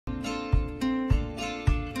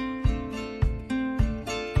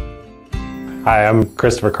Hi, I'm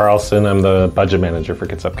Kristofer Carlson. I'm the Budget Manager for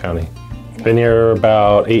Kitsap County. Been here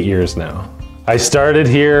about 8 years now. I started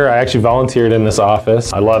here, I actually volunteered in this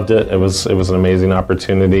office. I loved it. It was an amazing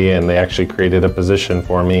opportunity, and they actually created a position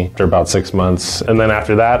for me after about 6 months. And then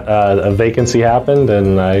after that, a vacancy happened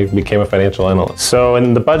and I became a financial analyst. So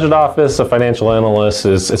in the budget office, a financial analyst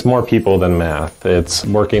it's more people than math. It's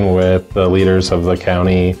working with the leaders of the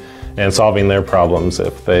county and solving their problems.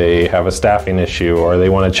 If they have a staffing issue or they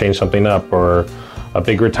want to change something up, or a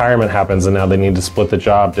big retirement happens and now they need to split the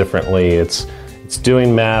job differently. It's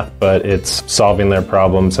doing math, but it's solving their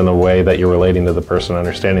problems in a way that you're relating to the person,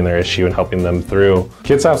 understanding their issue and helping them through.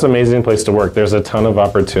 Kitsap's an amazing place to work. There's a ton of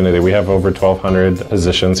opportunity. We have over 1,200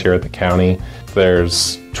 positions here at the county.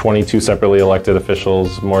 There's 22 separately elected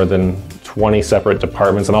officials, more than 20 separate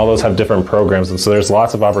departments, and all those have different programs. And so there's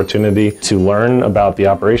lots of opportunity to learn about the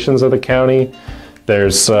operations of the county.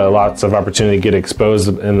 There's lots of opportunity to get exposed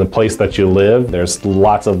in the place that you live. There's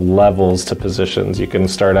lots of levels to positions. You can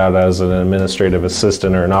start out as an administrative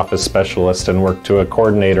assistant or an office specialist and work to a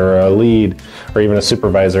coordinator or a lead or even a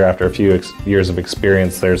supervisor after a few years of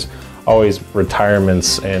experience. There's always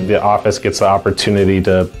retirements, and the office gets the opportunity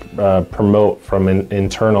to promote from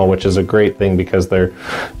internal, which is a great thing because they're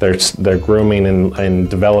grooming and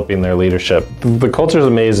developing their leadership. The culture is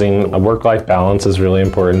amazing. A work-life balance is really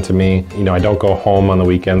important to me. You know, I don't go home on the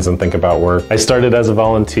weekends and think about work. I started as a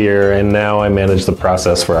volunteer, and now I manage the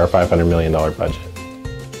process for our $500 million budget.